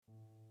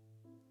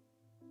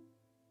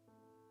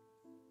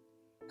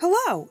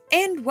Hello,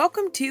 and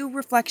welcome to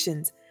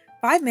Reflections,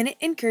 5-minute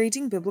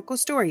encouraging biblical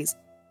stories.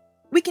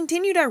 We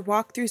continued our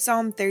walk through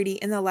Psalm 30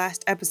 in the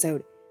last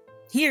episode.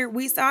 Here,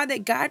 we saw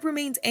that God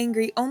remains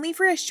angry only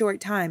for a short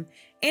time,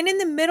 and in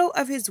the middle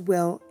of his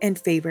will and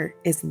favor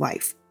is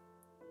life.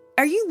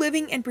 Are you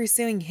living and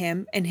pursuing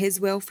him and his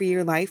will for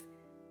your life,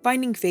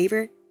 finding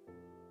favor?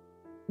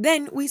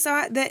 Then we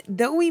saw that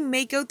though we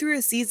may go through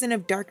a season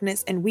of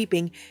darkness and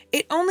weeping,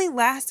 it only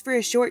lasts for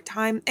a short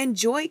time and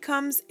joy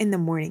comes in the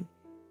morning.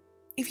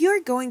 If you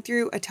are going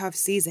through a tough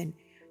season,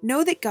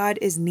 know that God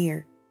is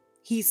near.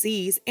 He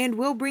sees and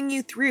will bring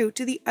you through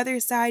to the other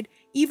side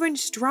even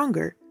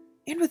stronger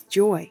and with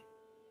joy.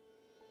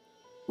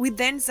 We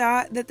then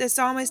saw that the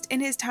psalmist in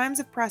his times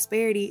of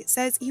prosperity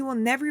says he will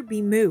never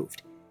be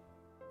moved.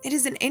 It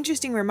is an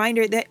interesting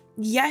reminder that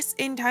yes,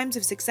 in times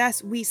of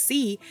success, we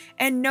see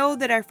and know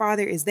that our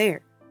Father is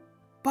there,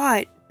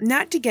 but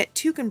not to get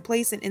too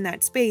complacent in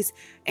that space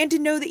and to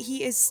know that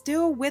he is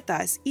still with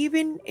us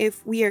even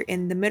if we are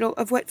in the middle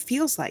of what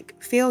feels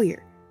like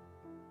failure.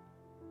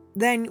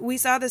 Then we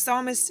saw the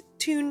psalmist's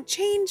tune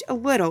change a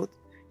little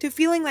to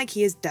feeling like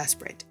he is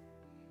desperate.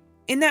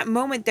 In that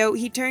moment, though,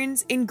 he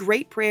turns in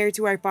great prayer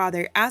to our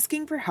Father,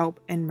 asking for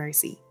help and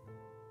mercy.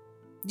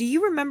 Do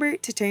you remember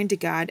to turn to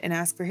God and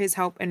ask for his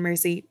help and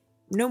mercy,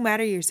 no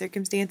matter your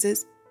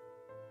circumstances?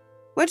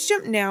 Let's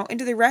jump now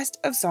into the rest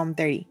of Psalm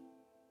 30.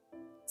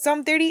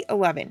 Psalm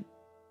 30:11.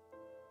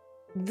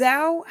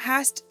 Thou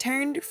hast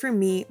turned for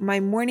me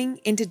my mourning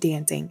into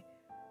dancing.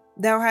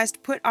 Thou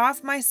hast put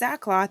off my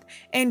sackcloth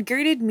and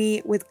girded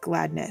me with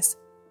gladness,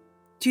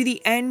 to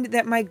the end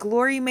that my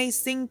glory may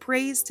sing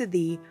praise to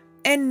thee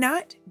and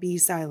not be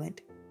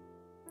silent.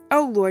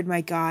 O Lord my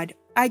God,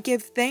 I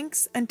give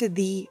thanks unto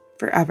thee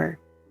forever.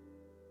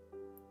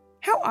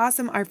 How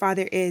awesome our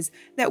Father is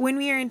that when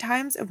we are in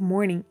times of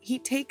mourning, he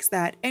takes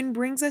that and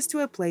brings us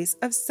to a place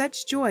of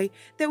such joy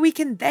that we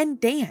can then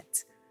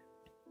dance.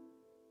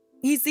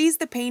 He sees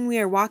the pain we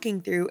are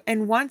walking through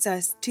and wants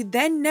us to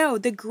then know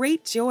the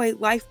great joy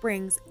life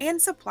brings and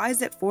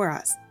supplies it for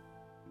us.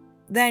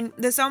 Then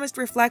the psalmist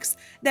reflects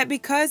that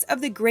because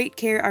of the great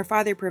care our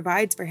Father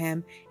provides for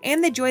him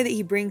and the joy that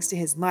he brings to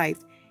his life,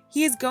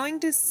 he is going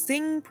to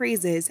sing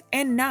praises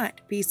and not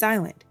be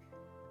silent.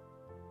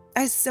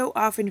 I so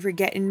often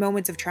forget in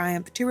moments of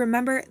triumph to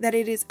remember that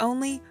it is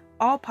only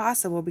all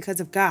possible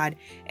because of God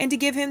and to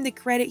give him the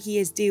credit he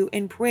is due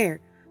in prayer,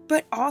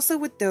 but also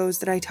with those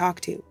that I talk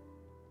to.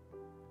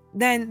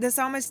 Then the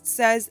psalmist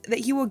says that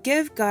he will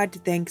give God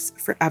thanks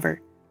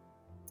forever.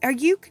 Are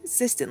you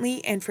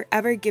consistently and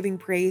forever giving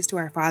praise to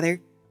our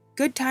Father,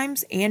 good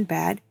times and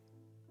bad?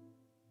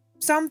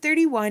 Psalm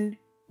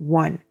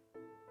 31:1.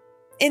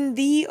 In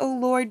thee, O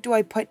Lord, do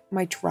I put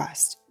my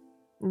trust.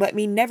 Let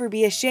me never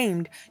be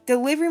ashamed.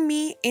 Deliver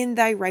me in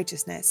thy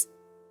righteousness.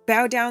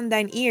 Bow down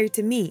thine ear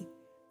to me.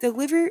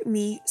 Deliver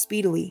me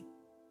speedily.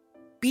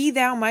 Be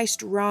thou my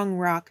strong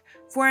rock,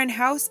 for an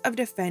house of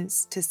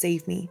defense to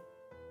save me.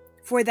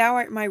 For thou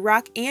art my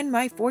rock and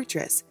my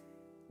fortress.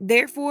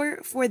 Therefore,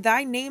 for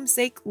thy name's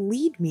sake,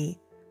 lead me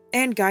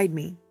and guide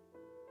me.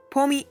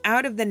 Pull me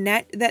out of the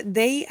net that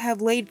they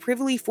have laid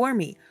privily for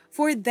me,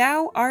 for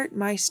thou art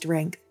my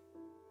strength.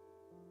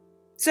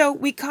 So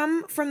we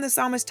come from the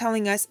psalmist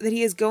telling us that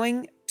he is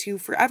going to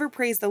forever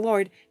praise the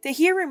Lord, to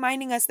here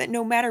reminding us that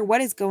no matter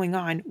what is going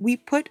on, we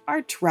put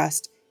our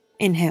trust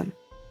in him.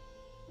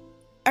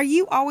 Are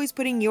you always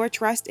putting your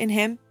trust in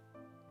him?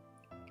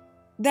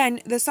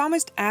 Then the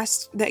psalmist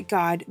asks that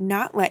God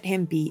not let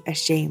him be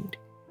ashamed.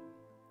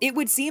 It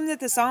would seem that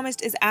the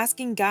psalmist is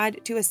asking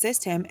God to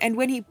assist him, and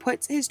when he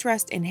puts his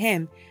trust in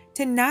him,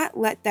 to not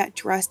let that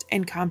trust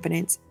and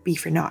confidence be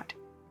for naught.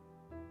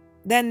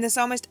 Then the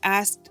psalmist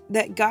asked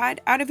that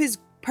God, out of his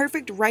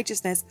perfect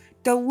righteousness,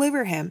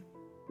 deliver him,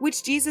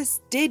 which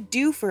Jesus did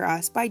do for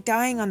us by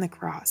dying on the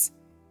cross.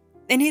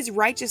 In his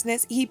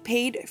righteousness, he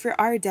paid for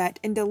our debt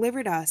and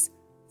delivered us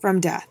from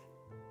death.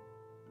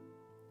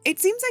 It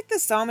seems like the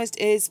psalmist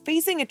is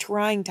facing a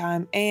trying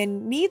time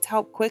and needs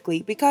help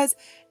quickly because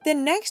the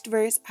next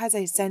verse has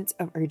a sense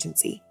of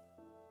urgency,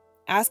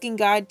 asking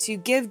God to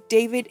give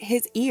David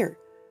his ear,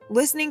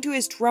 listening to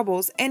his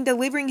troubles and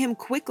delivering him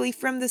quickly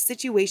from the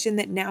situation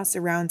that now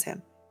surrounds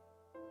him.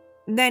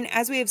 Then,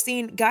 as we have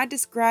seen God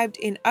described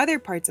in other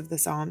parts of the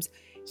Psalms,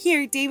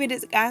 here David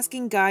is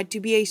asking God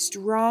to be a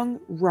strong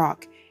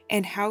rock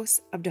and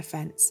house of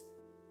defense.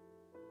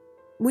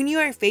 When you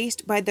are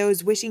faced by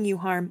those wishing you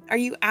harm, are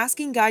you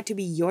asking God to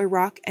be your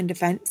rock and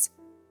defense?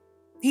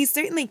 He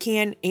certainly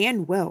can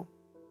and will.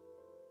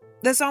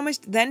 The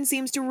psalmist then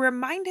seems to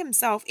remind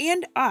himself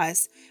and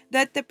us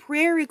that the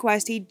prayer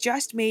request he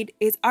just made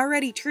is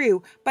already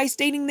true by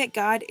stating that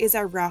God is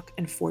our rock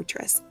and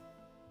fortress.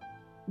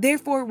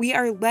 Therefore, we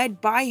are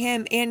led by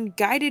him and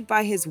guided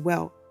by his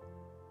will.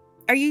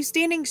 Are you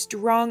standing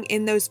strong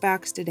in those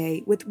facts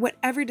today with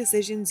whatever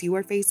decisions you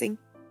are facing?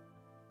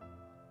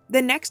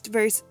 The next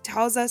verse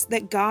tells us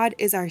that God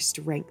is our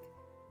strength.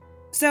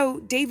 So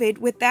David,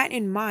 with that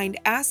in mind,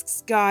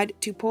 asks God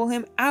to pull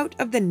him out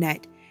of the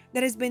net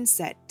that has been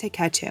set to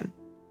catch him.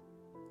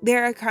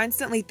 There are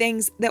constantly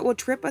things that will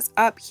trip us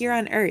up here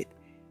on earth.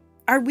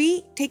 Are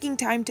we taking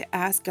time to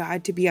ask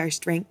God to be our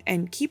strength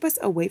and keep us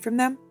away from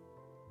them?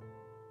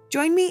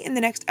 Join me in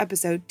the next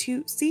episode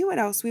to see what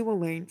else we will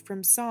learn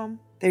from Psalm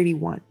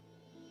 31.